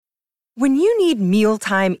When you need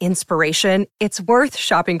mealtime inspiration, it's worth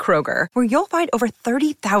shopping Kroger, where you'll find over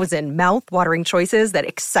 30,000 mouth-watering choices that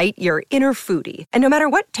excite your inner foodie. And no matter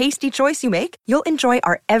what tasty choice you make, you'll enjoy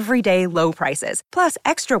our everyday low prices, plus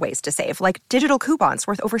extra ways to save, like digital coupons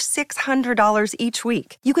worth over $600 each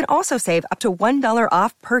week. You can also save up to $1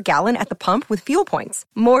 off per gallon at the pump with fuel points.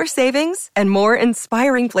 More savings and more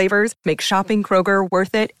inspiring flavors make shopping Kroger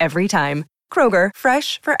worth it every time. Kroger,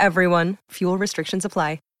 fresh for everyone. Fuel restrictions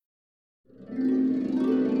apply.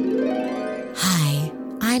 Hi,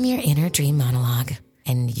 I'm your inner dream monologue,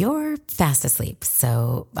 and you're fast asleep,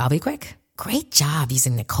 so I'll be quick. Great job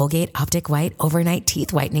using the Colgate Optic White Overnight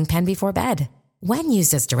Teeth Whitening Pen before bed. When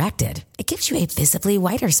used as directed, it gives you a visibly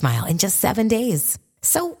whiter smile in just 7 days.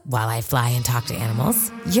 So while I fly and talk to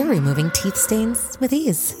animals, you're removing teeth stains with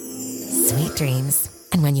ease. Sweet dreams.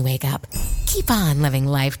 And when you wake up, keep on living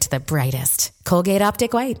life to the brightest. Colgate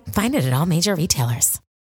Optic White. Find it at all major retailers.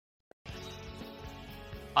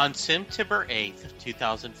 On September 8th,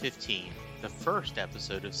 2015, the first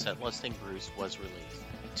episode of Set Listing Bruce was released.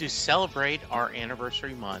 To celebrate our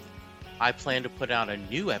anniversary month, I plan to put out a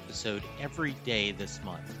new episode every day this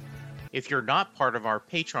month. If you're not part of our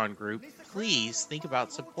Patreon group, please think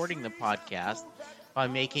about supporting the podcast by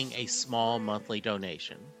making a small monthly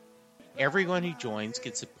donation. Everyone who joins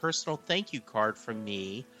gets a personal thank you card from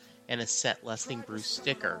me and a Set Listing Bruce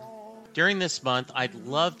sticker. During this month, I'd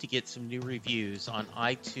love to get some new reviews on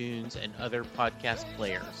iTunes and other podcast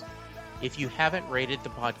players. If you haven't rated the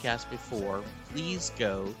podcast before, please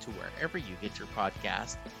go to wherever you get your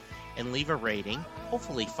podcast and leave a rating,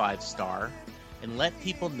 hopefully 5-star, and let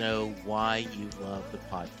people know why you love the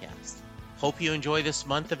podcast. Hope you enjoy this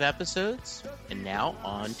month of episodes, and now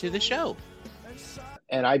on to the show.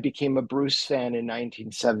 And I became a Bruce fan in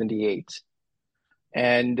 1978.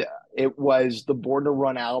 And it was the Born to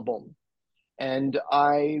Run album. And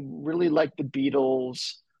I really liked the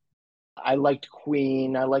Beatles. I liked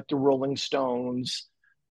Queen. I liked the Rolling Stones.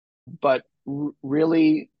 But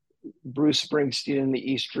really, Bruce Springsteen and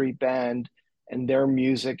the E Street Band and their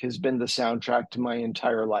music has been the soundtrack to my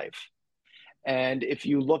entire life. And if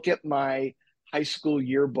you look at my high school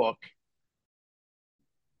yearbook,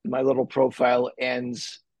 my little profile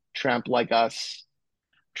ends Tramps Like Us.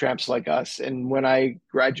 And when I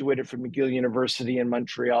graduated from McGill University in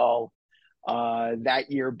Montreal, that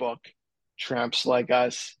yearbook, Tramps Like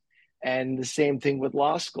Us, and the same thing with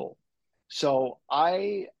law school. So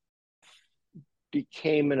I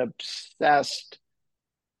became an obsessed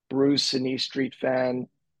Bruce and E Street fan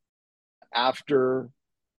after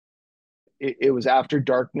it was after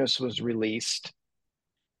Darkness was released.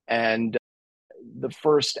 And the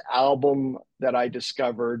first album that I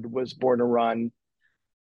discovered was Born to Run.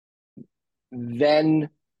 Then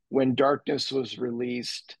when Darkness was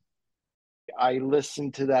released, I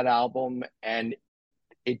listened to that album and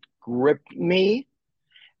it gripped me,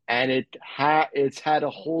 and it's had a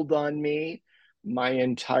hold on me my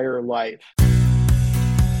entire life.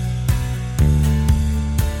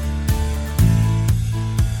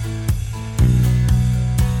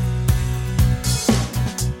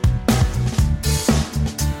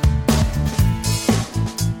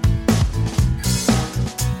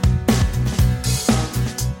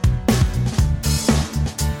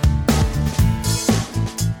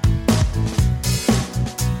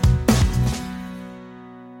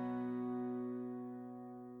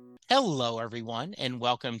 Hello, everyone, and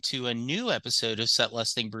welcome to a new episode of Set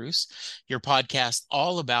Listing Bruce, your podcast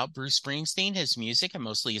all about Bruce Springsteen, his music, and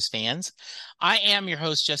mostly his fans. I am your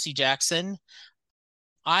host, Jesse Jackson.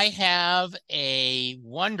 I have a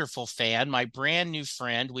wonderful fan, my brand new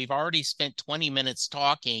friend. We've already spent 20 minutes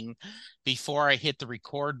talking before I hit the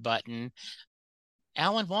record button.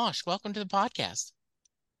 Allan Walsh, welcome to the podcast.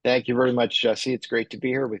 Thank you very much, Jesse. It's great to be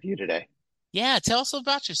here with you today. Yeah, tell us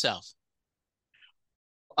about yourself.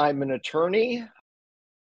 I'm an attorney,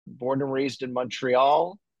 born and raised in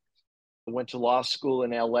Montreal. I went to law school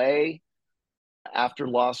in LA. After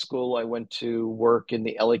law school, I went to work in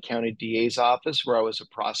the LA County DA's office where I was a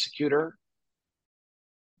prosecutor.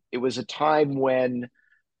 It was a time when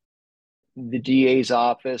the DA's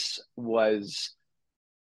office was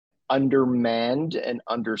undermanned and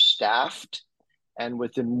understaffed. And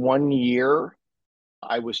within 1 year,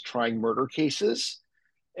 I was trying murder cases.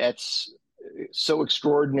 It's so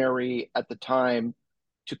extraordinary at the time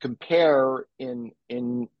to compare in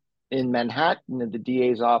Manhattan, in the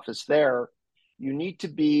DA's office there. You need to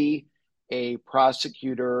be a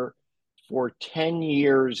prosecutor for 10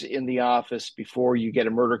 years in the office before you get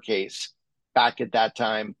a murder case back at that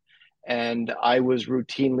time. And I was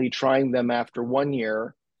routinely trying them after 1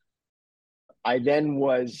 year. I then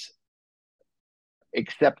was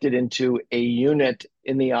accepted into a unit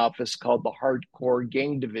in the office called the Hardcore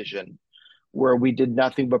Gang Division, where we did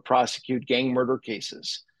nothing but prosecute gang murder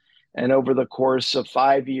cases. And over the course of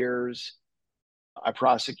 5 years, I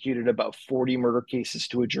prosecuted about 40 murder cases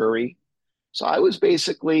to a jury. So I was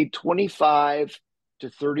basically 25 to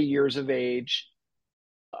 30 years of age,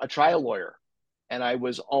 a trial lawyer. And I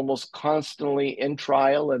was almost constantly in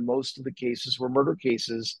trial, and most of the cases were murder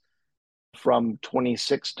cases from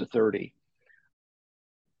 26 to 30.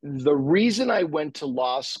 The reason I went to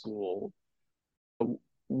law school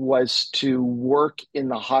was to work in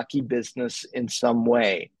the hockey business in some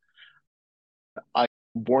way. I was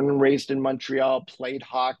born and raised in Montreal, played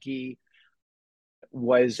hockey,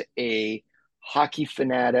 was a hockey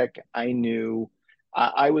fanatic.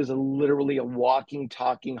 I was literally a walking,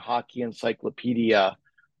 talking hockey encyclopedia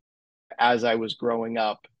as I was growing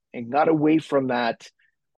up, and got away from that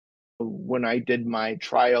when I did my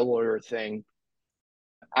trial lawyer thing.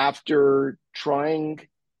 After trying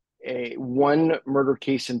one murder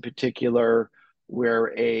case in particular,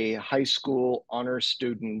 where a high school honor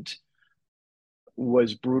student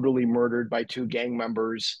was brutally murdered by two gang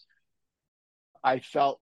members, I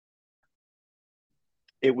felt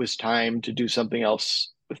it was time to do something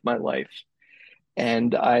else with my life.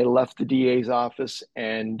 And I left the DA's office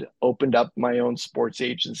and opened up my own sports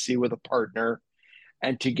agency with a partner.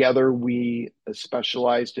 And together we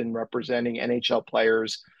specialized in representing NHL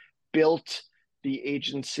players, built the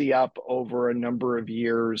agency up over a number of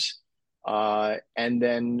years. And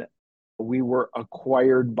then we were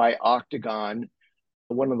acquired by Octagon,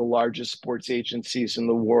 one of the largest sports agencies in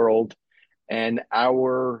the world. And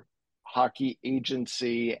our hockey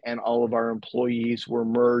agency and all of our employees were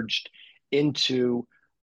merged into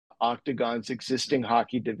Octagon's existing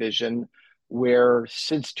hockey division, where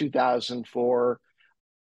since 2004,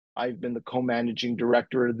 I've been the co-managing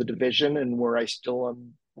director of the division, and where I still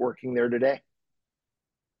am working there today.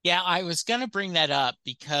 Yeah, I was going to bring that up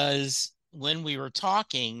because when we were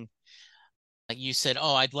talking, you said,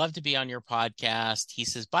 "Oh, I'd love to be on your podcast." He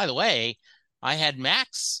says, "By the way, I had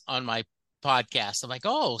Max on my podcast." I'm like,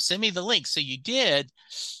 "Oh, send me the link." So you did.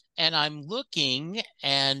 And I'm looking,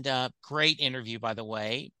 and great interview, by the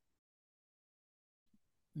way.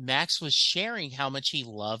 Max was sharing how much he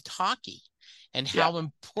loved hockey and how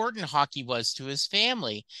important hockey was to his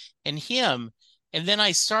family and him. And then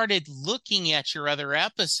I started looking at your other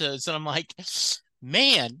episodes, and I'm like,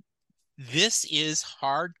 man, this is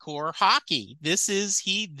hardcore hockey. This is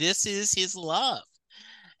his love.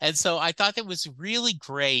 And so I thought that was really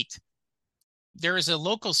great. There is a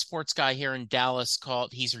local sports guy here in Dallas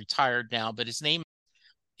he's retired now, but his name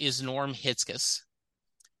is Norm Hitzges.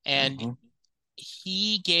 And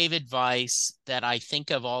he gave advice that I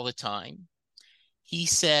think of all the time. He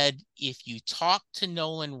said, if you talk to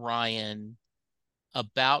Nolan Ryan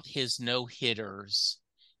about his no-hitters,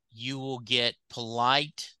 you will get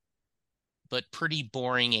polite but pretty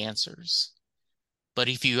boring answers. But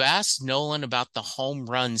if you ask Nolan about the home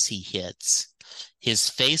runs he hits, his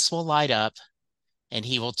face will light up and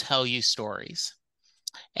he will tell you stories.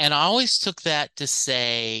 And I always took that to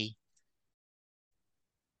say,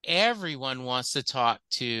 everyone wants to talk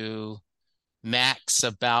to Max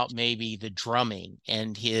about maybe the drumming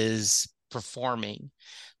and his performing,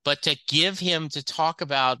 but to talk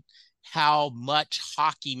about how much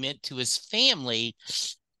hockey meant to his family,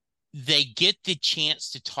 they get the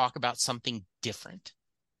chance to talk about something different.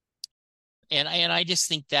 And I just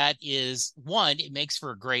think that is, one, it makes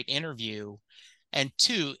for a great interview, and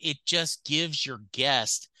two, it just gives your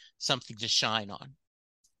guest something to shine on.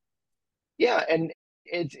 Yeah, and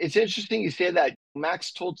it's interesting you say that.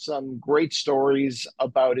 Max told some great stories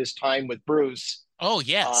about his time with Bruce. Oh,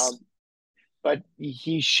 yes. But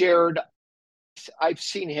he shared, I've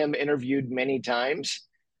seen him interviewed many times.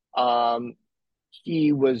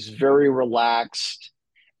 He was very relaxed,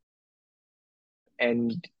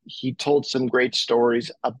 and he told some great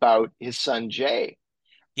stories about his son Jay.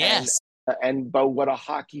 Yes. And about what a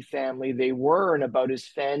hockey family they were, and about his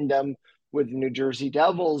fandom with the New Jersey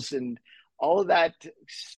Devils, and all of that,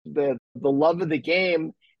 the love of the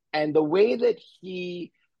game, and the way that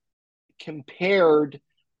he compared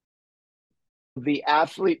the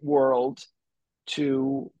athlete world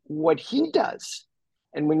to what he does.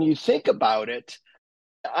 And when you think about it,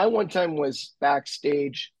 I one time was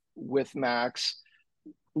backstage with Max,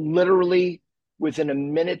 literally within a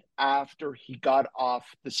minute after he got off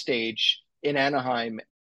the stage in Anaheim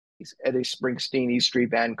at a Springsteen E Street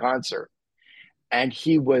Band concert. And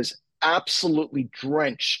he was absolutely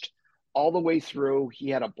drenched all the way through. He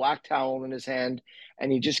had a black towel in his hand,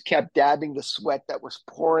 and he just kept dabbing the sweat that was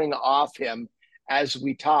pouring off him as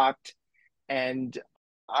we talked. And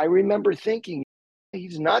I remember thinking,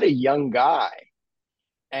 he's not a young guy.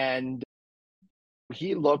 And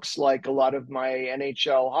he looks like a lot of my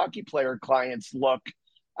NHL hockey player clients look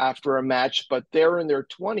after a match, but they're in their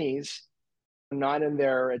 20s, not in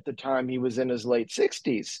there at the time he was in his late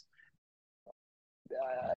 60s.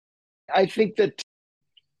 I think that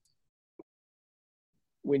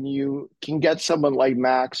when you can get someone like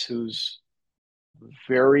Max, who's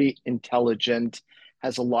very intelligent,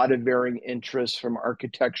 has a lot of varying interests from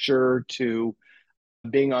architecture to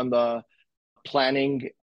being on the planning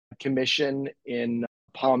commission in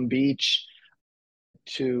Palm Beach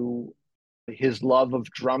to his love of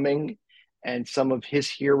drumming and some of his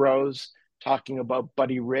heroes, talking about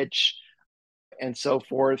Buddy Rich and so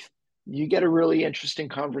forth, you get a really interesting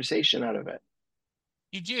conversation out of it.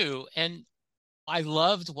 You do. And I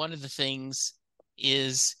loved one of the things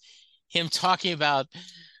is him talking about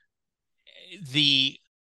the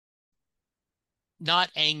not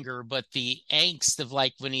anger, but the angst of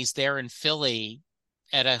like when he's there in Philly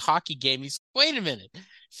at a hockey game. He's, wait a minute,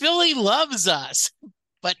 Philly loves us,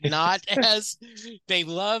 but not as they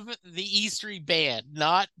love the E Street Band,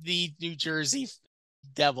 not the New Jersey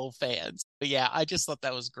Devil fans. But yeah, I just thought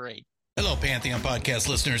that was great. Hello, Pantheon podcast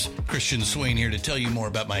listeners. Christian Swain here to tell you more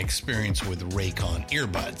about my experience with Raycon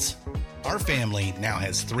earbuds. Our family now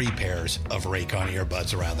has 3 pairs of Raycon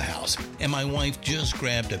earbuds around the house, and my wife just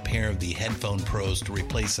grabbed a pair of the Headphone Pros to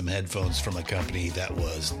replace some headphones from a company that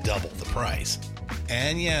was double the price.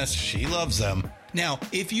 And yes, she loves them. Now,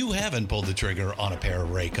 if you haven't pulled the trigger on a pair of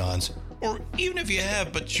Raycons, or even if you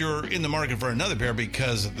have, but you're in the market for another pair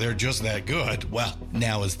because they're just that good, well,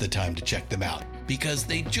 now is the time to check them out, because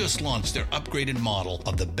they just launched their upgraded model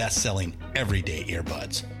of the best-selling everyday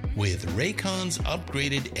earbuds. With Raycon's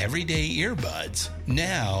upgraded everyday earbuds,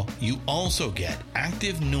 now you also get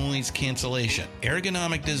active noise cancellation,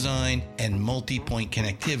 ergonomic design, and multi-point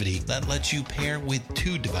connectivity that lets you pair with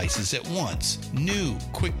 2 devices at once. New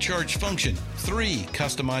quick charge function, 3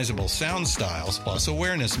 customizable sound styles, plus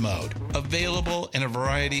awareness mode. Available in a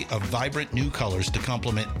variety of vibrant new colors to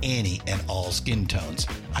complement any and all skin tones.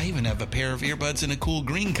 I even have a pair of earbuds in a cool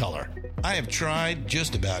green color. I have tried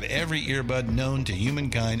just about every earbud known to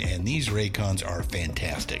humankind, and these Raycons are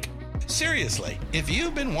fantastic. Seriously, if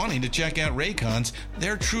you've been wanting to check out Raycons,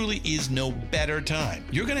 there truly is no better time.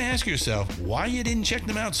 You're going to ask yourself why you didn't check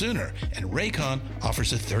them out sooner, and Raycon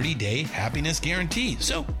offers a 30-day happiness guarantee.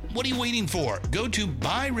 So what are you waiting for? Go to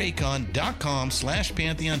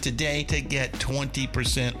buyraycon.com/Pantheon today to get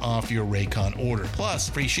 20% off your Raycon order, plus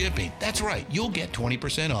free shipping. That's right, you'll get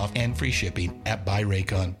 20% off and free shipping at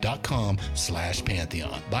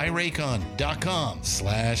buyraycon.com/Pantheon.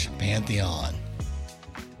 buyraycon.com/Pantheon.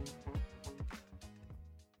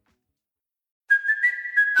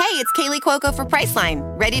 Hey, it's Kaylee Cuoco for Priceline.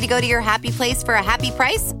 Ready to go to your happy place for a happy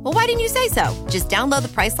price? Well, why didn't you say so? Just download the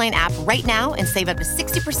Priceline app right now and save up to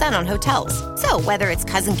 60% on hotels. So whether it's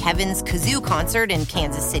Cousin Kevin's Kazoo Concert in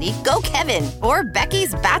Kansas City, go Kevin, or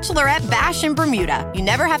Becky's Bachelorette Bash in Bermuda, you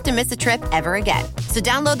never have to miss a trip ever again. So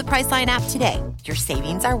download the Priceline app today. Your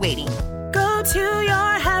savings are waiting. Go to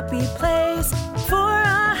your happy place for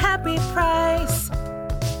a happy price.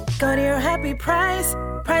 Go to your happy price,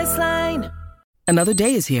 Priceline. Another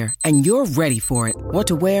day is here, and you're ready for it. What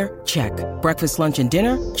to wear? Check. Breakfast, lunch, and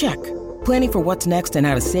dinner? Check. Planning for what's next and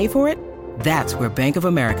how to save for it? That's where Bank of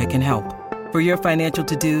America can help. For your financial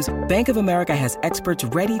to-dos, Bank of America has experts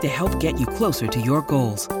ready to help get you closer to your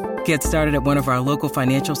goals. Get started at one of our local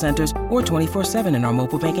financial centers or 24/7 in our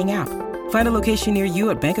mobile banking app. Find a location near you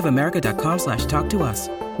at bankofamerica.com/talktous.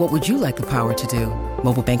 What would you like the power to do?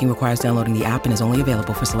 Mobile banking requires downloading the app and is only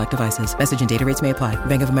available for select devices. Message and data rates may apply.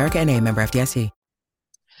 Bank of America N.A., member FDIC.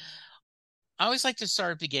 I always like to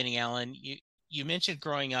start at the beginning, Allan. You mentioned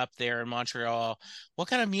growing up there in Montreal. What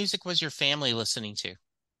kind of music was your family listening to?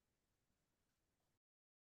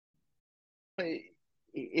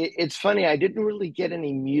 It's funny, I didn't really get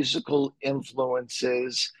any musical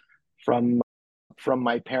influences from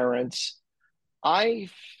my parents. I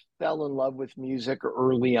fell in love with music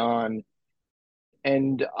early on,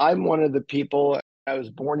 and I'm one of the people. I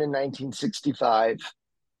was born in 1965,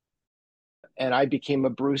 and I became a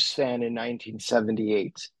Bruce fan in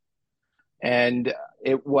 1978. And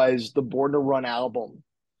it was the Born to Run album.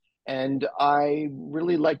 And I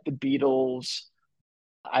really liked the Beatles.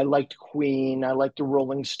 I liked Queen. I liked the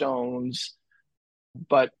Rolling Stones.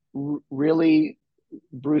 But really,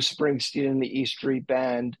 Bruce Springsteen and the E Street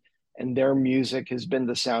Band and their music has been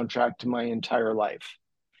the soundtrack to my entire life.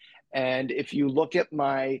 And if you look at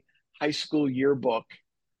my high school yearbook,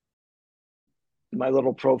 my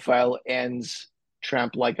little profile ends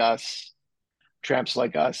Tramp Like Us. Tramps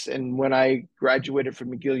Like Us. And when I graduated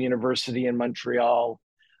from McGill University in Montreal,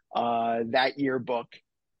 that yearbook,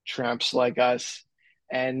 Tramps Like Us,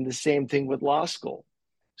 and the same thing with law school.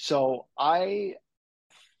 So I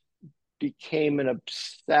became an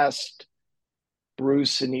obsessed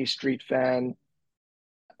Bruce and E Street fan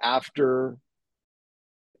after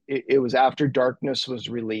it was after Darkness was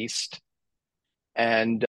released.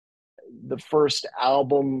 And the first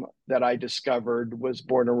album that I discovered was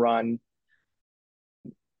Born to Run.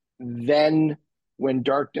 Then, when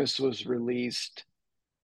Darkness was released,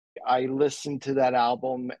 I listened to that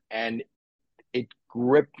album and it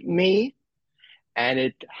gripped me, and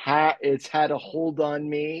it's had a hold on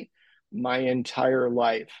me my entire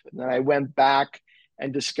life. And then I went back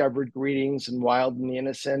and discovered Greetings and Wild and the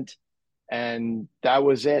Innocent, and that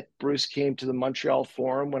was it. Bruce came to the Montreal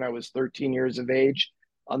Forum when I was 13 years of age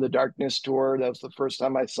on the Darkness tour. That was the first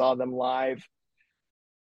time I saw them live.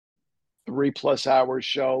 3+ hour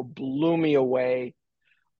show, blew me away.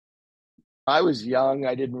 I was young.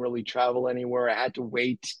 I didn't really travel anywhere. I had to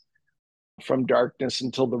wait from Darkness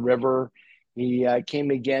until the River. He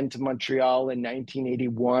came again to Montreal in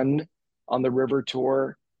 1981 on the River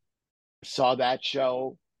tour. Saw that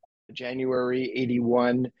show January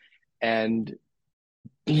 81 and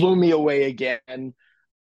blew me away again.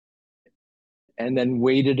 And then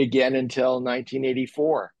waited again until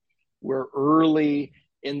 1984. We're early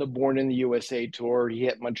in the Born in the USA tour. He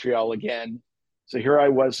hit Montreal again. So here I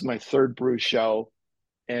was, my third Bruce show,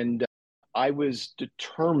 and I was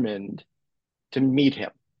determined to meet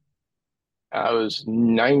him. I was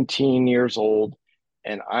 19 years old,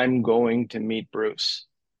 and I'm going to meet Bruce.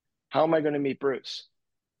 How am I going to meet Bruce?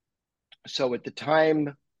 So at the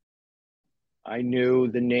time, I knew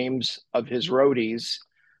the names of his roadies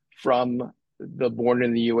from the Born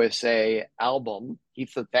in the USA album. He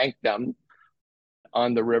thanked them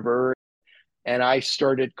on the River, and I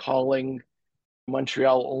started calling.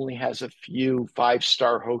 Montreal only has a few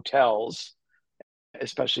 5-star hotels,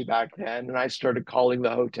 especially back then, and I started calling the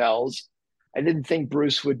hotels. I didn't think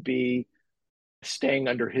Bruce would be staying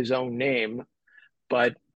under his own name,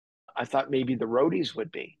 but I thought maybe the roadies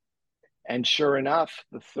would be. And sure enough,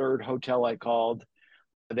 the third hotel I called,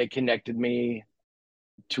 they connected me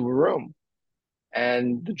to a room,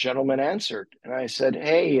 and the gentleman answered. And I said,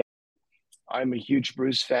 "Hey, I'm a huge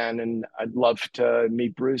Bruce fan, and I'd love to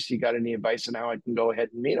meet Bruce. You got any advice on how I can go ahead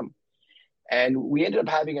and meet him?" And we ended up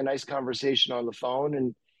having a nice conversation on the phone.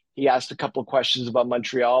 And he asked a couple of questions about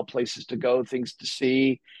Montreal, places to go, things to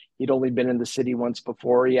see. He'd only been in the city once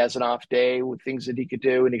before. He has an off day with things that he could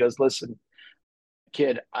do. And he goes, "Listen,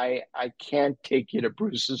 kid, I can't take you to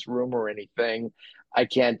Bruce's room or anything. I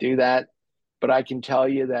can't do that. But I can tell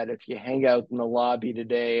you that if you hang out in the lobby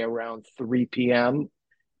today around 3 p.m.,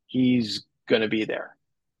 he's going to be there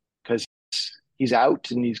because he's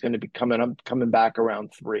out and he's going to be coming back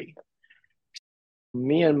around 3.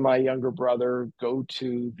 Me and my younger brother go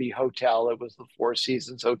to the hotel. It was the Four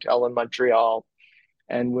Seasons Hotel in Montreal.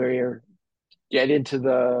 And we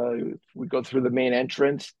go through the main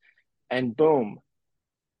entrance, and boom,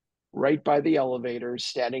 right by the elevator,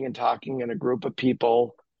 standing and talking in a group of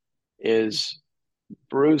people is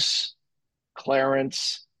Bruce,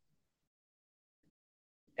 Clarence,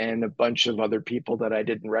 and a bunch of other people that I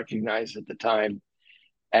didn't recognize at the time.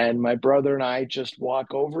 And my brother and I just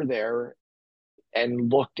walk over there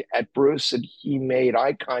and looked at Bruce, and he made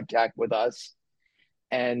eye contact with us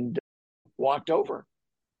and walked over.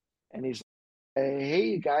 And he's like,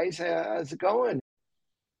 "Hey, guys, how's it going?"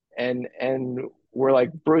 And we're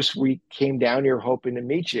like, "Bruce, we came down here hoping to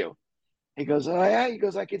meet you." He goes, "Oh, yeah." He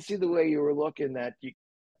goes, "I could see the way you were looking that you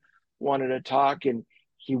wanted to talk." And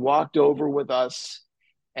he walked over with us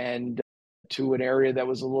and to an area that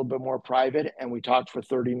was a little bit more private, and we talked for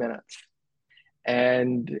 30 minutes.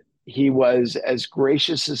 And he was as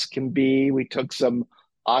gracious as can be. We took some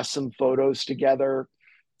awesome photos together,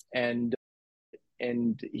 and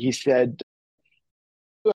he said,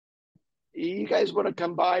 "You guys want to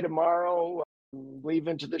come by tomorrow? Leave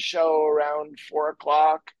into the show around 4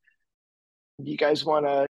 o'clock. You guys want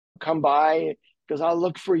to come by? Because I'll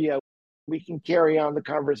look for you. We can carry on the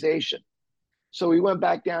conversation." So we went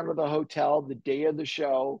back down to the hotel the day of the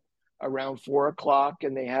show around 4 o'clock,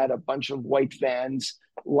 and they had a bunch of white vans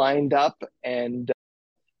lined up, and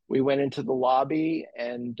we went into the lobby,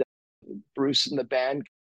 and Bruce and the band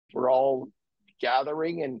were all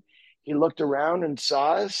gathering, and he looked around and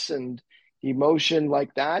saw us, and he motioned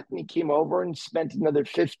like that, and he came over and spent another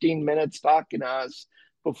 15 minutes talking to us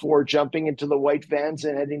before jumping into the white vans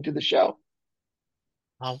and heading to the show.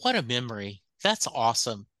 Oh, what a memory. That's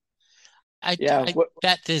awesome. Yeah,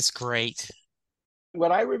 That is great.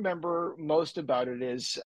 What I remember most about it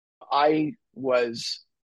is I was,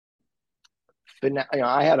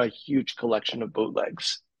 I had a huge collection of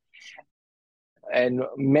bootlegs, and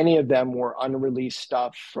many of them were unreleased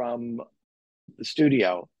stuff from the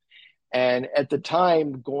studio. And at the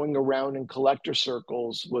time, going around in collector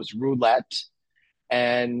circles was Roulette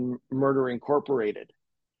and Murder Incorporated.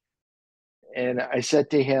 And I said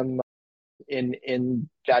to him in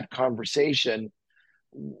that conversation,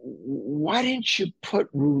 why didn't you put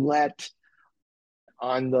Roulette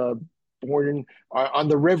on the on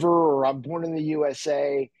the river or on Born in the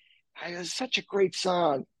USA? I was such a great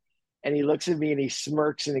song. And he looks at me and he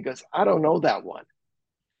smirks and he goes, I don't know that one.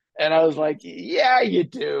 And I was like, yeah, you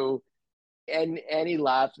do. And he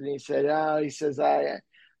laughed and he said, oh, he says, I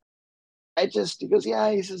just, he goes,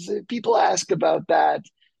 yeah, he says, people ask about that.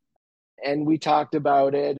 And we talked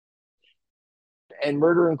about it and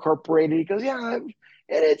Murder Incorporated. He goes, yeah, and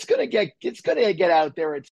it's going to get out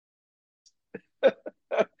there. It's at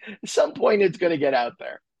some point it's going to get out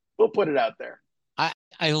there. We'll put it out there.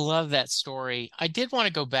 I love that story. I did want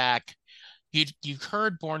to go back. You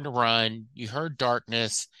heard Born to Run, you heard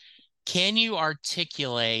Darkness. Can you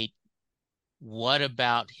articulate what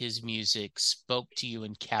about his music spoke to you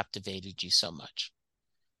and captivated you so much?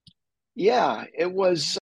 Yeah, it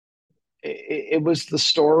was the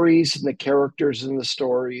stories and the characters in the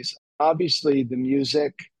stories. Obviously, the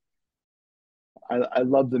music. I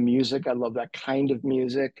love the music. I love that kind of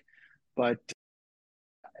music, but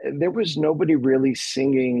there was nobody really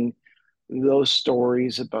singing those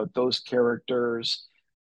stories about those characters.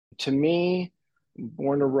 To me,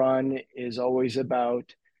 Born to Run is always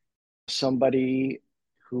about somebody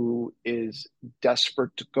who is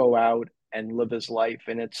desperate to go out and live his life,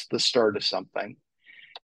 and it's the start of something.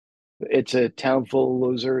 It's a town full of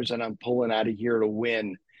losers, and I'm pulling out of here to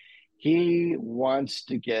win. He wants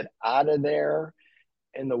to get out of there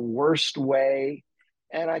in the worst way.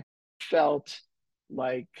 And I felt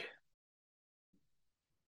like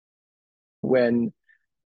when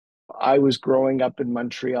I was growing up in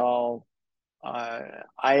Montreal,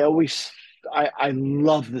 I always, I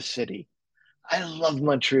love the city. I love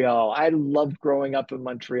Montreal. I loved growing up in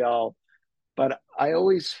Montreal, but I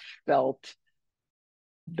always felt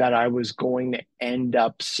that I was going to end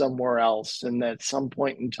up somewhere else. And that at some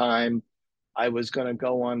point in time, I was going to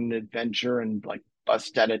go on an adventure and like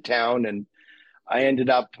bust out of town. And I ended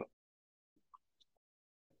up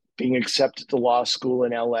being accepted to law school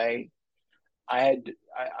in LA. I'd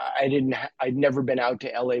never been out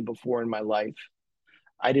to LA before in my life.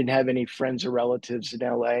 I didn't have any friends or relatives in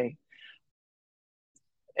LA.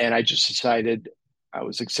 And I just decided I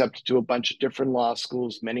was accepted to a bunch of different law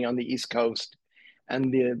schools, many on the East Coast.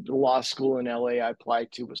 And the law school in LA I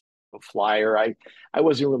applied to was a flyer. I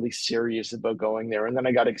wasn't really serious about going there. And then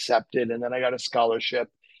I got accepted and then I got a scholarship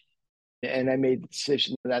and I made the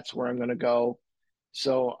decision that's where I'm going to go.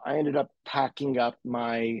 So I ended up packing up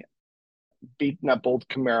my beaten up old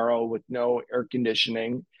Camaro with no air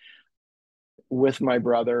conditioning with my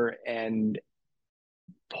brother and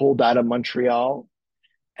pulled out of Montreal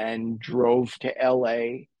and drove to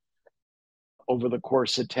LA over the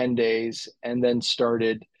course of 10 days and then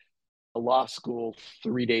started a law school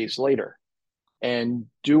 3 days later. And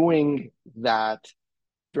doing that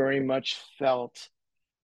very much felt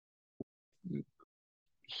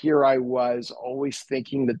here I was always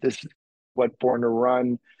thinking that this is what Born to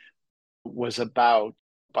Run was about,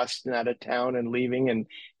 busting out of town and leaving. And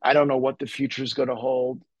I don't know what the future is going to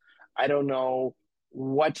hold. I don't know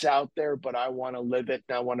what's out there, but I want to live it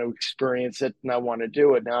and I want to experience it and I want to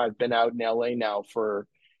do it. Now I've been out in LA now for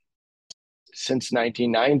since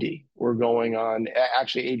 1990. We're going on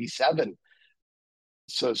actually 87.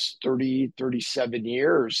 So it's 37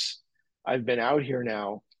 years I've been out here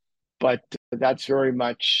now. But that's very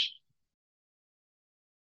much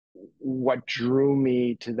what drew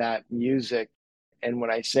me to that music. And when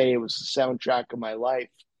I say it was the soundtrack of my life,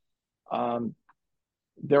 um,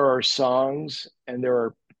 there are songs and there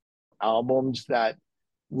are albums that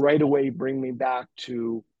right away bring me back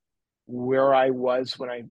to where I was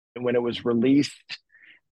when it was released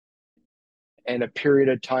and a period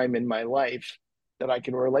of time in my life that I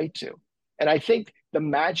can relate to. And I think the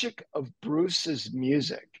magic of Bruce's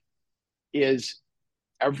music is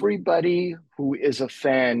everybody who is a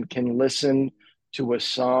fan can listen to a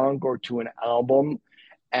song or to an album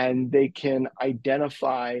and they can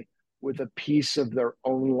identify with a piece of their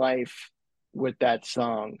own life with that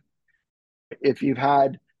song. If you've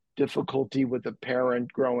had difficulty with a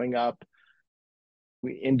parent growing up,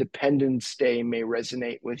 Independence Day may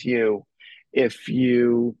resonate with you. If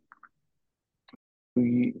you,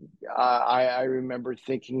 I remember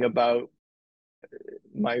thinking about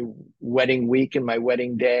my wedding week and my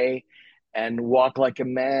wedding day, and Walk Like a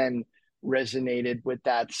Man resonated with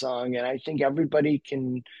that song. And I think everybody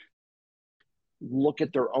can look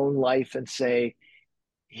at their own life and say,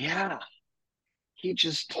 yeah, he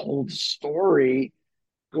just told a story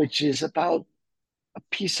which is about a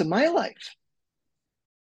piece of my life.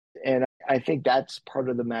 And I think that's part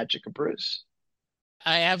of the magic of Bruce.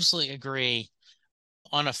 I absolutely agree.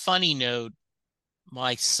 On a funny note,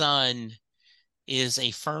 my son is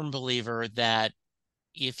a firm believer that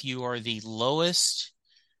if you are the lowest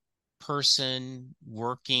person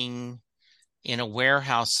working in a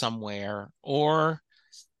warehouse somewhere, or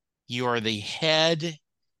you are the head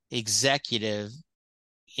executive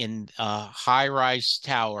in a high-rise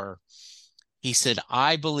tower, he said,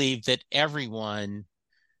 I believe that everyone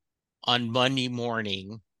on Monday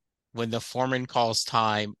morning, when the foreman calls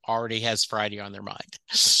time, already has Friday on their mind.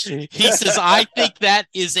 He says, I think that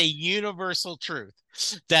is a universal truth,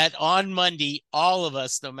 that on Monday, all of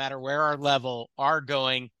us, no matter where our level, are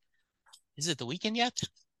going, is it the weekend yet?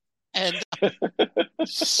 And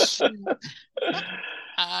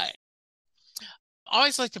I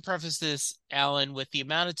always like to preface this, Allan, with the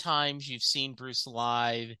amount of times you've seen Bruce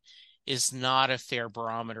live is not a fair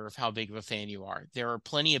barometer of how big of a fan you are. There are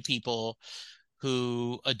plenty of people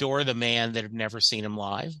who adore the man that have never seen him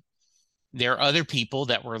live. There are other people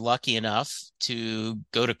that were lucky enough to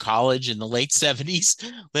go to college in the late 70s,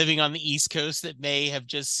 living on the East Coast, that may have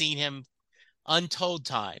just seen him untold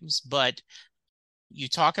times. But you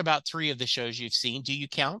talk about 3 of the shows you've seen. Do you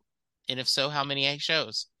count? And if so, how many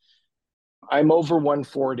shows? I'm over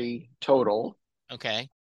 140 total. Okay.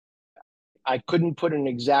 I couldn't put an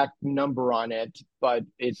exact number on it, but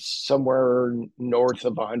it's somewhere north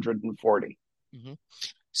of 140. Mm-hmm.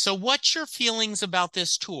 So what's your feelings about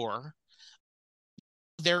this tour?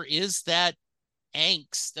 There is that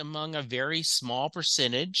angst among a very small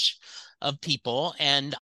percentage of people,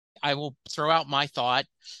 and I will throw out my thought.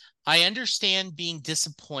 I understand being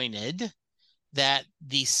disappointed that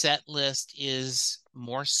the set list is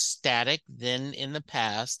more static than in the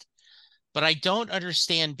past, but I don't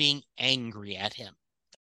understand being angry at him.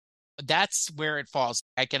 That's where it falls.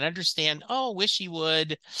 I can understand, oh, wish he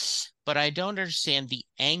would, but I don't understand the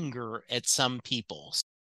anger at some people.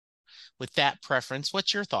 With that preference,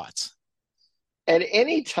 what's your thoughts? At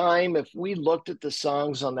any time, if we looked at the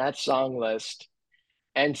songs on that song list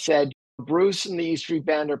and said, Bruce and the E Street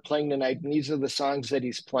Band are playing tonight, and these are the songs that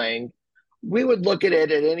he's playing, we would look at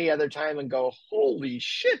it at any other time and go, holy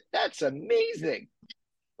shit, that's amazing.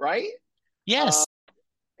 Right? Yes.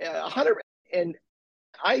 100. And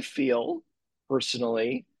I feel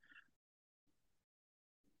personally,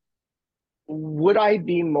 would I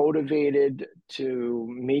be motivated to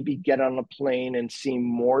maybe get on a plane and see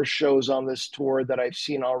more shows on this tour that I've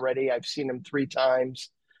seen already? I've seen them 3 times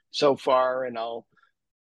so far, and I'll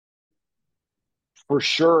for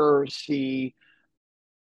sure see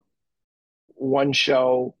one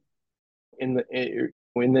show in the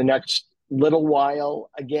next little while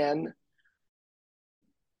again.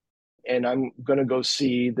 And I'm going to go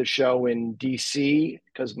see the show in DC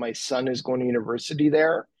because my son is going to university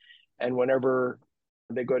there. And whenever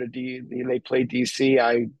they go to they play DC,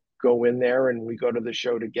 I go in there and we go to the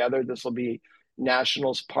show together. This will be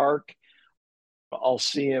Nationals Park. I'll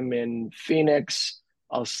see him in Phoenix.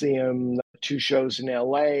 I'll see him 2 shows in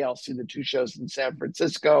LA. I'll see the 2 shows in San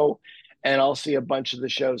Francisco, and I'll see a bunch of the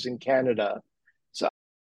shows in Canada. So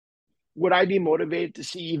would I be motivated to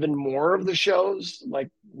see even more of the shows, like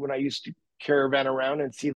when I used to caravan around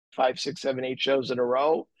and see 5, 6, 7, 8 shows in a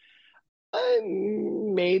row?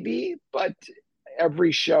 Maybe, but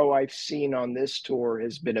every show I've seen on this tour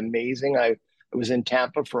has been amazing. I was in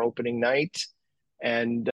Tampa for opening night,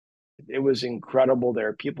 and it was incredible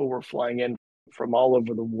there. People were flying in from all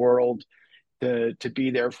over the world to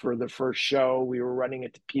be there for the first show. We were running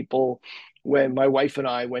into people when my wife and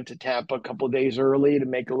I went to Tampa a couple of days early to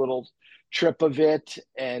make a little trip of it,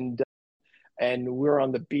 and we're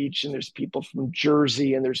on the beach, and there's people from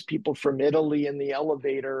Jersey and there's people from Italy in the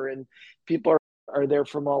elevator, and people are there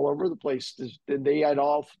from all over the place. They had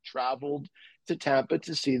all traveled to Tampa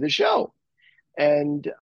to see the show, and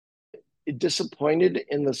disappointed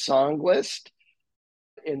in the song list,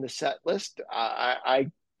 in the set list.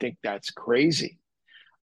 I think that's crazy.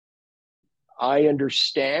 I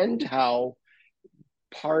understand how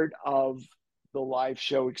part of the live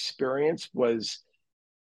show experience was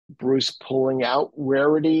Bruce pulling out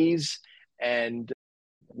rarities, and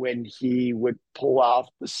when he would pull off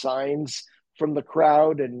the signs from the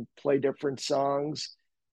crowd and play different songs.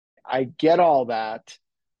 I get all that,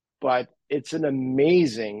 but it's an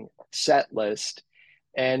amazing set list.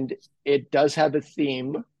 And it does have a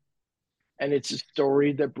theme, and it's a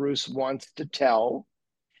story that Bruce wants to tell.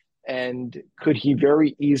 And could he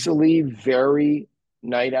very easily vary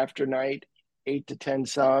night after night, 8 to 10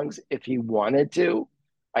 songs if he wanted to?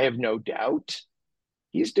 I have no doubt.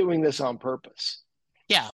 He's doing this on purpose.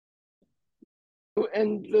 Yeah.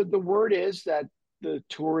 And the word is that the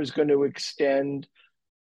tour is going to extend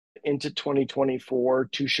into 2024.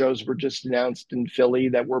 2 shows were just announced in Philly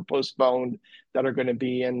that were postponed that are going to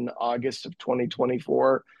be in August of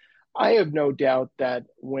 2024. I have no doubt that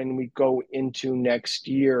when we go into next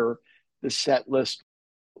year, the set list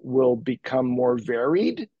will become more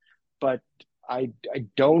varied, but I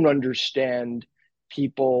don't understand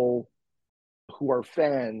people who are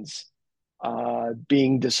fans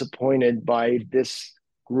being disappointed by this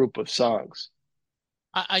group of songs.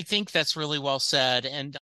 I think that's really well said.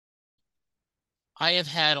 And I have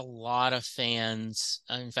had a lot of fans.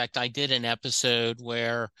 In fact, I did an episode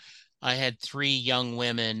where I had 3 young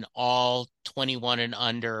women, all 21 and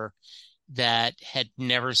under, that had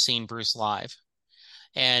never seen Bruce live.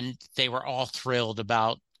 And they were all thrilled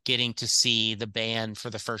about getting to see the band for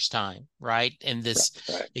the first time, right? And this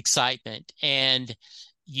excitement. And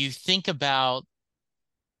you think about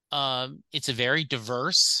it's a very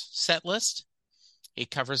diverse set list. It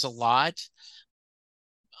covers a lot.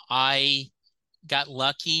 I got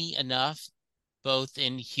lucky enough, both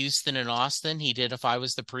in Houston and Austin. He did If I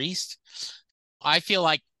Was the Priest. I feel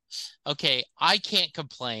like, okay, I can't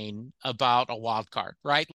complain about a wild card,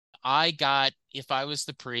 right? I got If I Was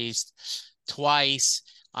the Priest twice.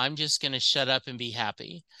 I'm just going to shut up and be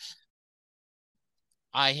happy.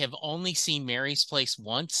 I have only seen Mary's Place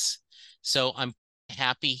once, so I'm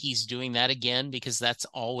happy he's doing that again, because that's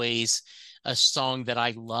always a song that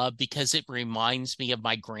I love, because it reminds me of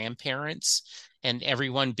my grandparents and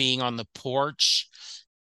everyone being on the porch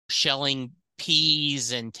shelling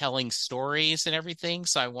peas and telling stories and everything.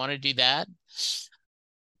 So I want to do that.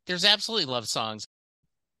 There's absolutely love songs.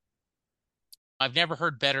 I've never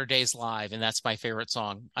heard Better Days live, and that's my favorite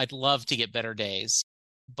song. I'd love to get Better Days,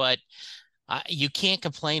 but you can't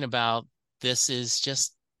complain about this. Is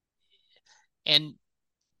just, and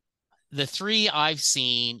the 3 I've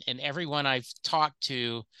seen and everyone I've talked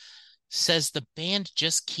to says the band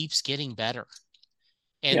just keeps getting better,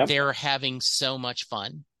 and they're having so much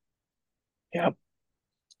fun. Yep.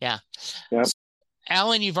 Yeah. Yep. So,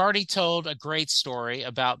 Allan, you've already told a great story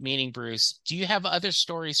about meeting Bruce. Do you have other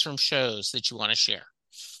stories from shows that you want to share?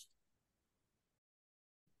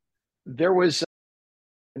 There was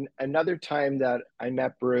another time that I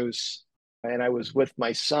met Bruce, and I was with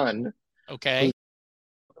my son, Okay.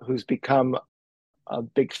 who's become a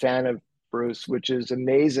big fan of Bruce, which is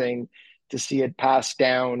amazing to see it passed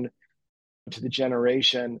down to the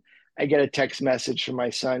generation. I get a text message from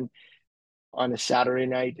my son on a Saturday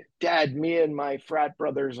night. Dad, me and my frat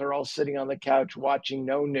brothers are all sitting on the couch watching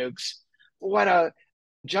No Nukes. What a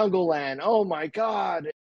Jungle Land. Oh my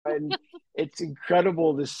God. And it's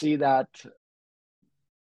incredible to see that.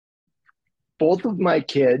 Both of my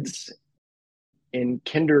kids in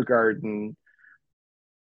kindergarten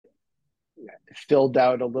filled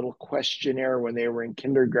out a little questionnaire when they were in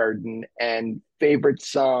kindergarten, and favorite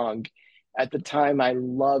song. At the time, I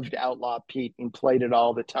loved Outlaw Pete and played it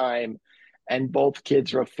all the time. And both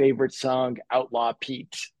kids wrote favorite song, Outlaw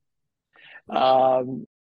Pete.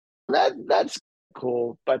 That's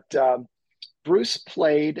cool. But Bruce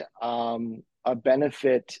played a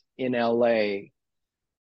benefit in LA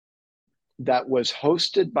that was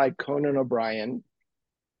hosted by Conan O'Brien.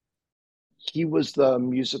 He was the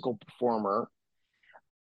musical performer.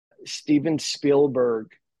 Steven Spielberg,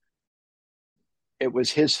 it was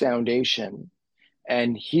his foundation,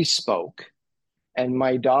 and he spoke. And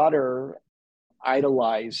my daughter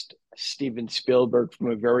idolized Steven Spielberg from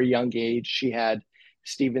a very young age. She had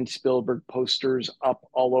Steven Spielberg posters up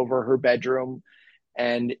all over her bedroom,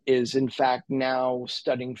 and is in fact now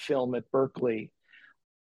studying film at Berkeley.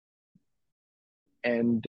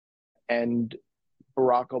 And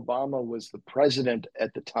Barack Obama was the president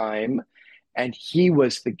at the time, and he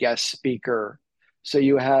was the guest speaker. So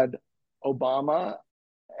you had Obama,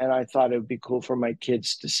 and I thought it would be cool for my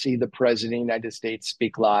kids to see the president of the United States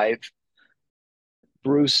speak live.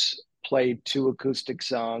 Bruce played 2 acoustic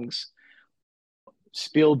songs.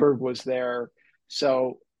 Spielberg was there.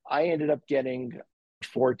 So I ended up getting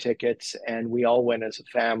 4 tickets, and we all went as a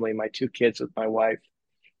family, my 2 kids with my wife.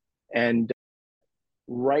 And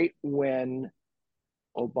right when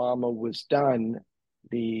Obama was done,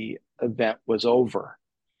 the event was over.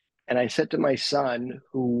 And I said to my son,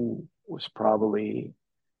 who was probably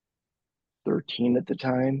 13 at the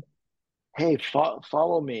time, hey,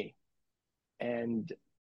 follow me. And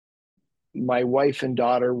my wife and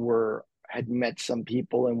daughter had met some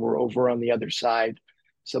people and were over on the other side.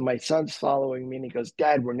 So my son's following me and he goes,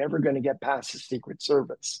 Dad, we're never going to get past the Secret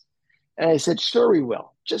Service. And I said, sure, we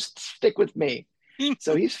will. Just stick with me.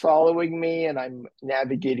 So he's following me and I'm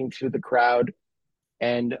navigating through the crowd.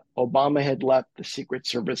 And Obama had left, the Secret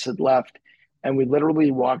Service had left, and we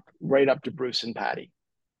literally walked right up to Bruce and Patty.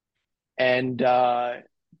 And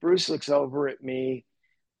Bruce looks over at me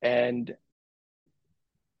and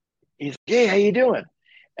he's like, hey, how you doing?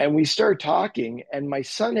 And we start talking, and my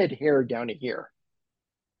son had hair down to here,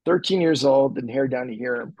 13 years old and hair down to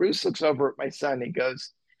here. And Bruce looks over at my son and he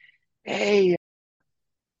goes, hey,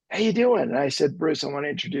 how you doing? And I said, Bruce, I want to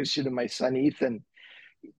introduce you to my son, Ethan.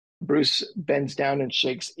 Bruce bends down and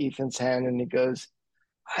shakes Ethan's hand and he goes,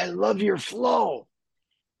 I love your flow.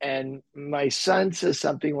 And my son says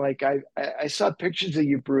something like, I saw pictures of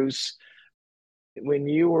you, Bruce, when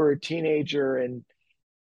you were a teenager. And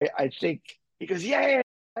I think he goes, yeah,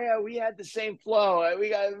 we had the same flow. We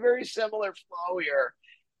got a very similar flow here.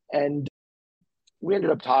 And we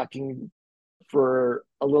ended up talking for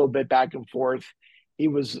a little bit back and forth. He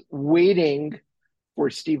was waiting for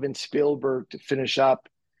Steven Spielberg to finish up,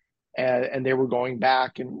 and they were going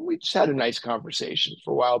back, and we just had a nice conversation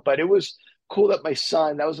for a while. But it was cool that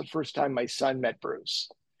that was the first time my son met Bruce.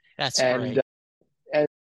 That's and great.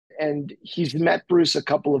 And he's met Bruce a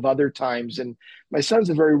couple of other times, and my son's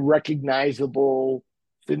a very recognizable,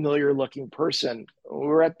 familiar looking person.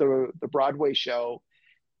 We're at the Broadway show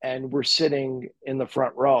and we're sitting in the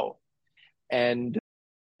front row, and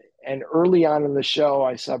early on in the show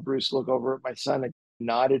I saw Bruce look over at my son and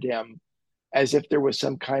nod at him as if there was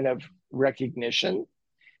some kind of recognition.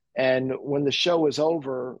 And when the show was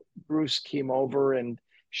over, Bruce came over and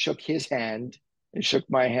shook his hand and shook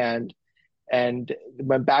my hand and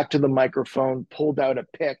went back to the microphone, pulled out a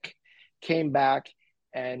pick, came back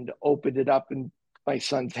and opened it up in my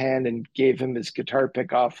son's hand and gave him his guitar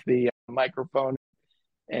pick off the microphone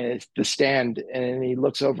and it's the stand. And he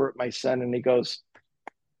looks over at my son and he goes,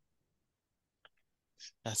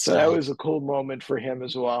 so nice. that was a cool moment for him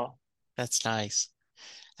as well. That's nice.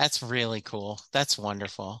 That's really cool. That's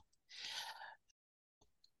wonderful.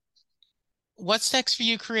 What's next for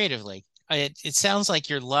you creatively? It sounds like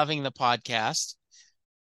you're loving the podcast,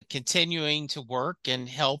 continuing to work and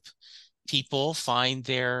help people find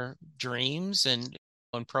their dreams and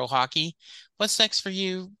on pro hockey. What's next for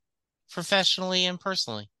you professionally and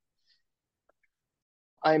personally?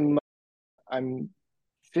 I'm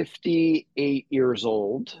 58 years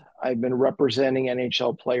old. I've been representing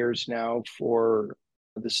NHL players now for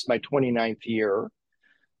this is my 29th year.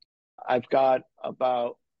 I've got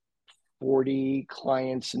about 40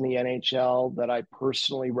 clients in the NHL that I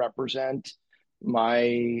personally represent.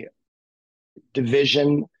 My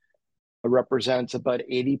division represents about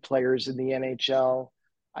 80 players in the NHL.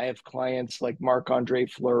 I have clients like Marc-Andre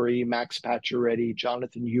Fleury, Max Pacioretty,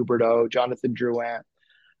 Jonathan Huberdeau, Jonathan Drouin.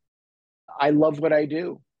 I love what I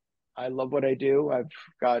do. I've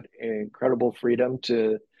got incredible freedom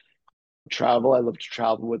to travel. I love to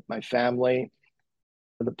travel with my family.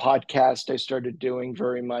 The podcast I started doing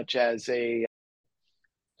very much just as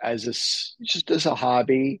a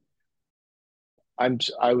hobby.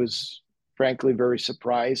 I was frankly very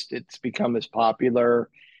surprised it's become as popular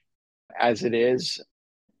as it is.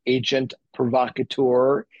 Agent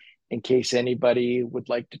Provocateur, in case anybody would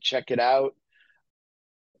like to check it out.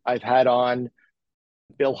 I've had on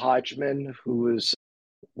Bill Hodgman, who is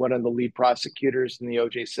one of the lead prosecutors in the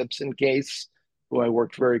O.J. Simpson case, who I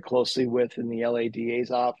worked very closely with in the LADA's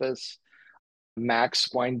office.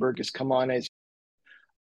 Max Weinberg has come on as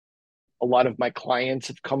a lot of my clients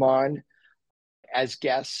have come on as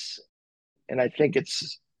guests. And I think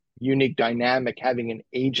it's unique dynamic having an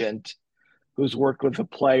agent who's worked with a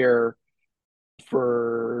player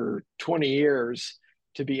for 20 years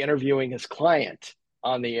to be interviewing his client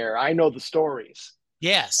on the air. I know the stories.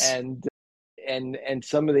 Yes. And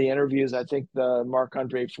some of the interviews, I think the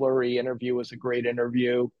Marc-Andre Fleury interview was a great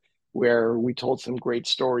interview where we told some great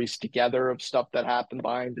stories together of stuff that happened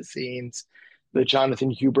behind the scenes. The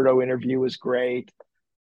Jonathan Huberdeau interview was great.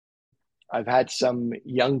 I've had some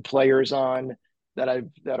young players on that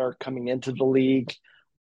are coming into the league.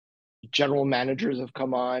 General managers have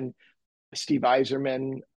come on. Steve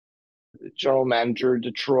Yzerman, general manager of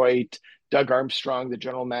Detroit. Doug Armstrong, the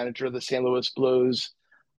general manager of the St. Louis Blues.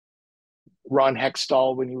 Ron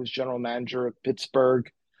Hextall, when he was general manager of Pittsburgh.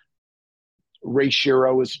 Ray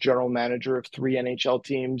Shero was general manager of 3 NHL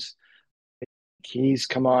teams. He's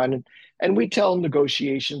come on, and we tell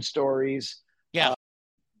negotiation stories. Yeah.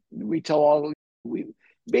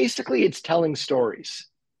 Basically it's telling stories.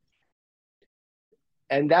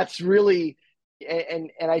 And that's really,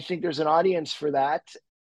 and I think there's an audience for that.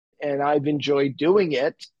 And I've enjoyed doing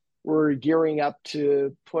it. We're gearing up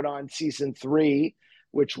to put on season 3,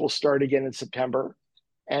 which will start again in September.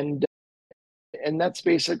 And that's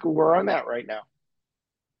basically where I'm at right now.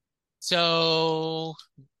 So,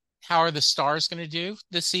 how are the Stars going to do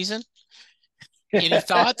this season? Any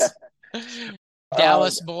thoughts?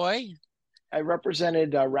 Dallas boy. I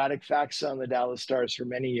represented Radek Faksa on the Dallas Stars for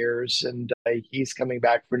many years, and he's coming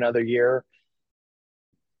back for another year.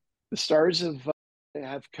 The Stars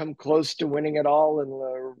have come close to winning it all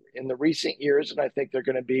in the recent years, and I think they're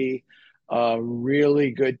going to be a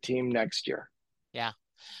really good team next year. Yeah.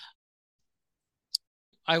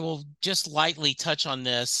 I will just lightly touch on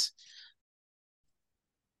this.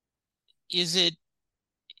 Is it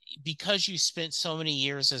because you spent so many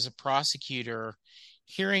years as a prosecutor,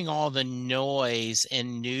 hearing all the noise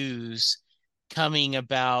and news coming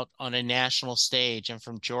about on a national stage and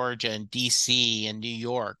from Georgia and DC and New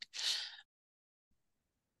York,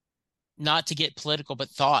 not to get political, but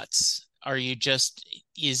thoughts?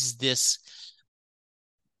 Is this,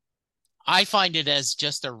 I find it as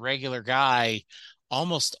just a regular guy,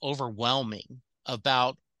 almost overwhelming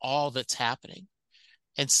about all that's happening.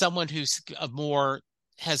 And someone who's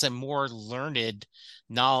has a more learned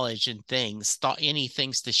knowledge in things, any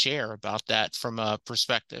things to share about that from a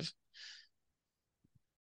perspective?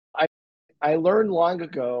 I learned long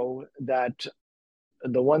ago that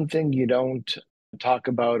the one thing you don't talk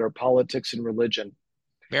about are politics and religion.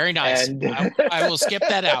 Very nice. And I will skip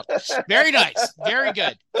that out. Very nice. Very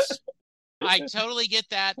good. I totally get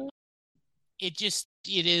that.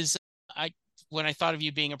 When I thought of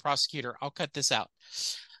you being a prosecutor, I'll cut this out.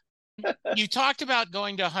 You talked about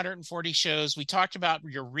going to 140 shows. We talked about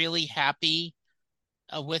you're really happy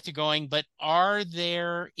with the going, but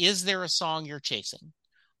is there a song you're chasing?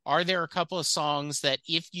 Are there a couple of songs that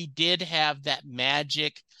if you did have that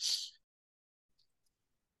magic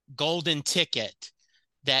golden ticket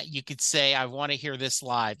that you could say, I want to hear this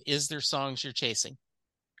live? Is there songs you're chasing?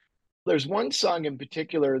 There's one song in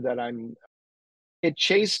particular that it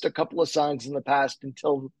chased a couple of songs in the past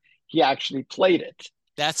until he actually played it.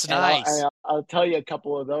 That's nice. I'll tell you a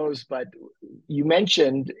couple of those, but you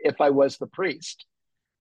mentioned If I Was the Priest.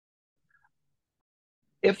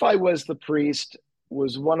 If I Was the Priest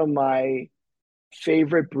was one of my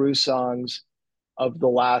favorite Bruce songs of the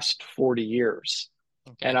last 40 years.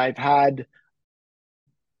 Okay. And I've had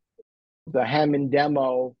the Hammond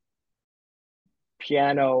demo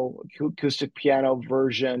acoustic piano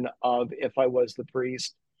version of If I Was the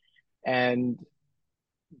Priest. And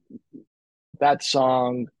that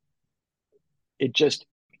song, it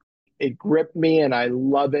gripped me and I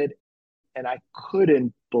love it. And I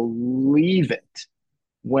couldn't believe it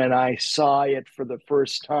when I saw it for the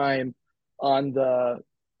first time on the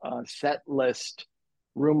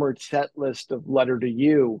rumored set list of Letter to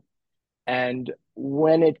You. And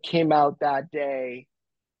when it came out that day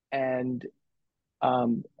and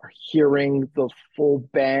hearing the full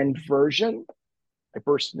band version, I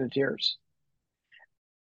burst into tears.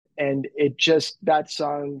 And that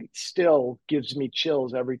song still gives me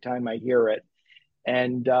chills every time I hear it.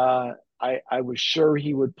 And I was sure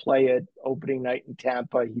he would play it opening night in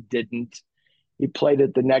Tampa. He didn't. He played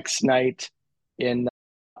it the next night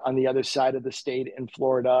on the other side of the state in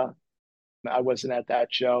Florida. I wasn't at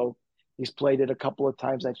that show. He's played it a couple of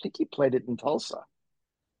times. I think he played it in Tulsa.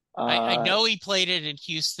 I know he played it in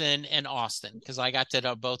Houston and Austin because I got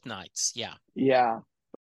to both nights. Yeah. Yeah.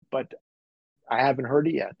 But I haven't heard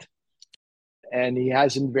it yet. And he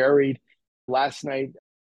hasn't varied. Last night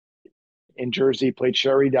in Jersey, played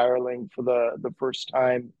Sherry Darling for the first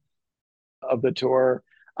time of the tour.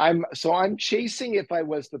 I'm chasing If I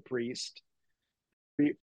Was the Priest.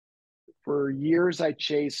 For years, I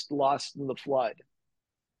chased Lost in the Flood.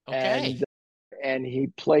 Okay. And he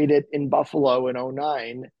played it in Buffalo in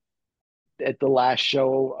 2009 at the last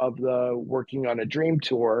show of the Working on a Dream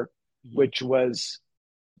tour, which was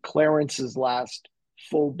Clarence's last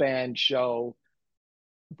full band show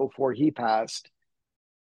before he passed.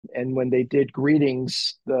 And when they did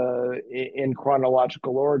greetings in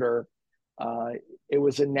chronological order, it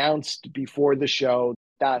was announced before the show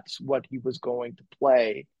that's what he was going to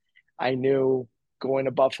play. I knew going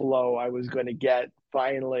to Buffalo, I was going to get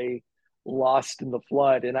finally Lost in the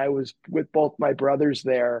Flood. And I was with both my brothers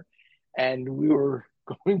there, and we were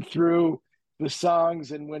going through the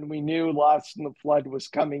songs. And when we knew Lost in the Flood was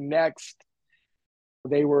coming next,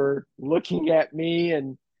 they were looking at me,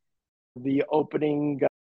 and the opening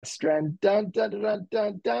strand, dun, dun, dun,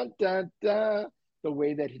 dun, dun, dun, dun, the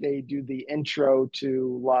way that they do the intro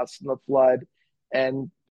to Lost in the Flood.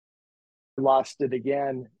 And lost it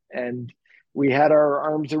again. And we had our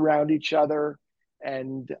arms around each other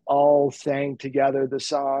and all sang together the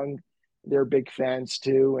song. They're big fans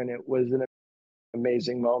too, and it was an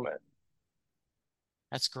amazing moment.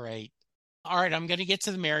 That's great. All right, I'm going to get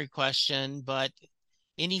to the Mary question, but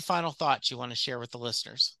any final thoughts you want to share with the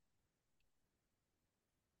listeners?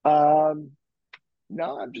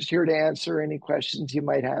 No, I'm just here to answer any questions you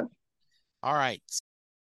might have. All right.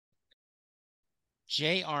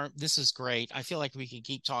 This is great. I feel like we could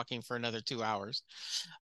keep talking for another 2 hours.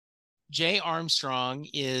 Jay Armstrong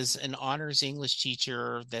is an honors English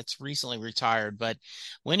teacher that's recently retired, but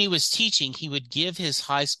when he was teaching, he would give his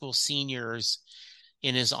high school seniors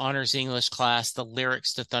in his honors English class the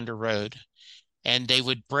lyrics to Thunder Road, and they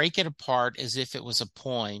would break it apart as if it was a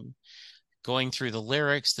poem, going through the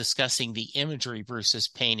lyrics, discussing the imagery Bruce is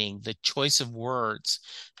painting, the choice of words,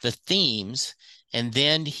 the themes, and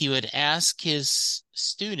then he would ask his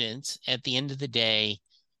students at the end of the day,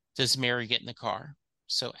 does Mary get in the car?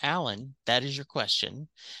 So, Allan, that is your question.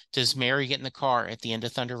 Does Mary get in the car at the end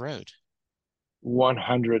of Thunder Road?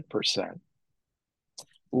 100%.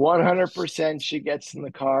 100% she gets in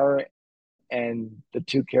the car and the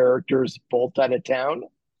two characters bolt out of town.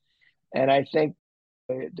 And I think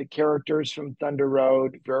the characters from Thunder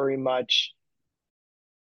Road very much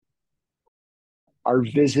are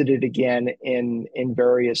visited again in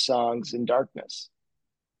various songs in Darkness.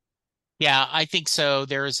 Yeah, I think so.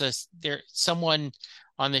 Someone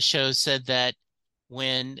on the show said that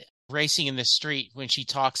when Racing in the Street, when she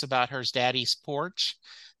talks about her daddy's porch,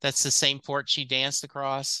 that's the same porch she danced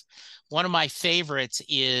across. One of my favorites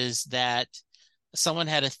is that someone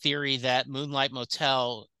had a theory that Moonlight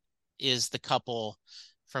Motel is the couple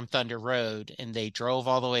from Thunder Road, and they drove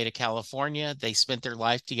all the way to California. They spent their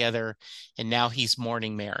life together, and now he's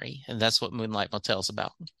mourning Mary, and that's what Moonlight Motel's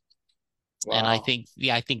about. Wow. And I think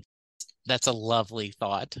that's a lovely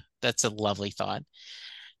thought. That's a lovely thought.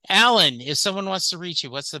 Allan, if someone wants to reach you,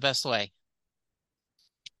 what's the best way?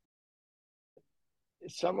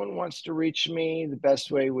 If someone wants to reach me, the best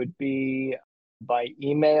way would be by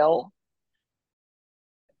email.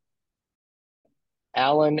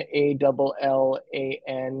 Allan, ALLAN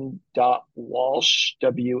 .Walsh,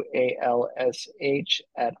 WALSH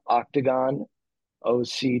 @Octagon,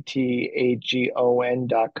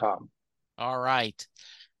 OCTAGON.com. All right.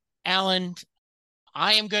 Allan,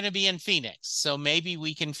 I am going to be in Phoenix, so maybe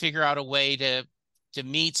we can figure out a way to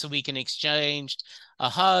meet so we can exchange a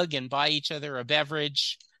hug and buy each other a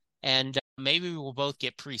beverage, and maybe we will both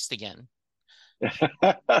get priest again.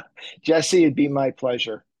 Jesse, it'd be my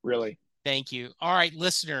pleasure, really. Thank you. All right,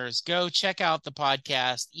 listeners, go check out the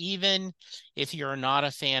podcast. Even if you're not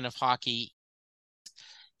a fan of hockey,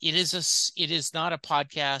 it is not a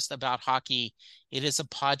podcast about hockey. It is a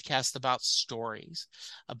podcast about stories,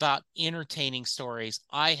 about entertaining stories.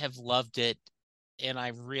 I have loved it, and I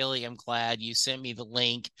really am glad you sent me the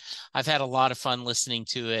link. I've had a lot of fun listening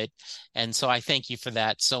to it, and so I thank you for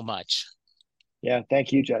that so much. Yeah,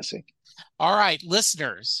 thank you, Jesse. All right,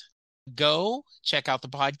 listeners, go check out the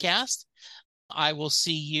podcast. I will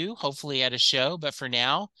see you hopefully at a show, but for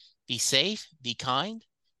now, be safe, be kind,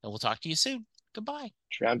 and we'll talk to you soon. Goodbye.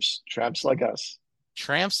 Tramps like us.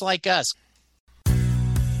 Tramps like us.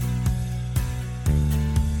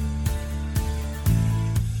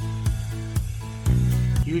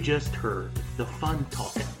 You just heard the fun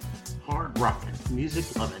talking, hard rocking,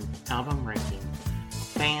 music loving, album ranking,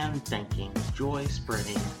 fan thinking, joy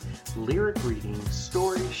spreading, lyric reading,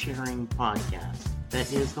 story sharing podcast that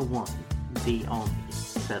is the one, the only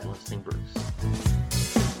Set Listing Bruce.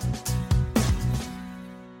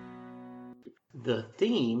 The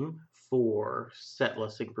theme for Set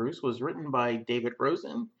Listing Bruce was written by David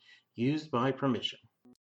Rosen, used by permission.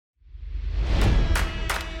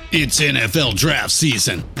 It's NFL draft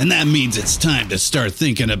season, and that means it's time to start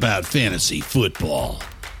thinking about fantasy football.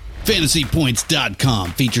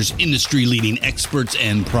 FantasyPoints.com features industry-leading experts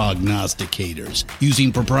and prognosticators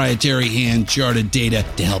using proprietary hand-charted data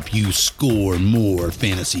to help you score more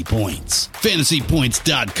fantasy points.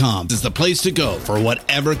 FantasyPoints.com is the place to go for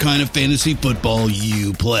whatever kind of fantasy football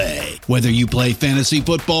you play. Whether you play fantasy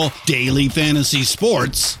football, daily fantasy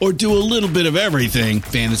sports, or do a little bit of everything,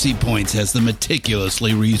 Fantasy Points has the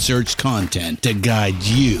meticulously researched content to guide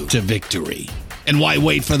you to victory. And why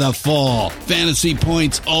wait for the fall? Fantasy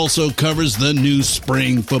Points also covers the new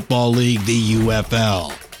spring football league, the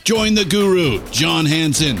UFL. Join the guru, John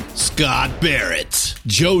Hansen, Scott Barrett,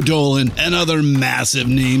 Joe Dolan, and other massive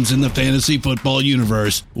names in the fantasy football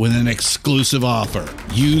universe with an exclusive offer.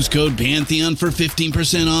 Use code Pantheon for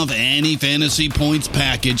 15% off any Fantasy Points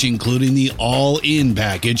package, including the all-in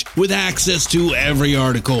package with access to every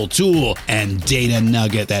article, tool, and data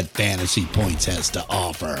nugget that Fantasy Points has to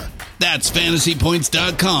offer. That's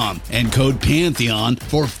fantasypoints.com and code Pantheon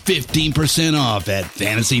for 15% off at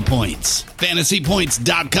Fantasy Points.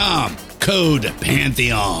 Fantasypoints.com, code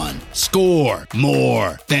Pantheon. Score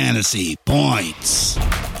more fantasy points.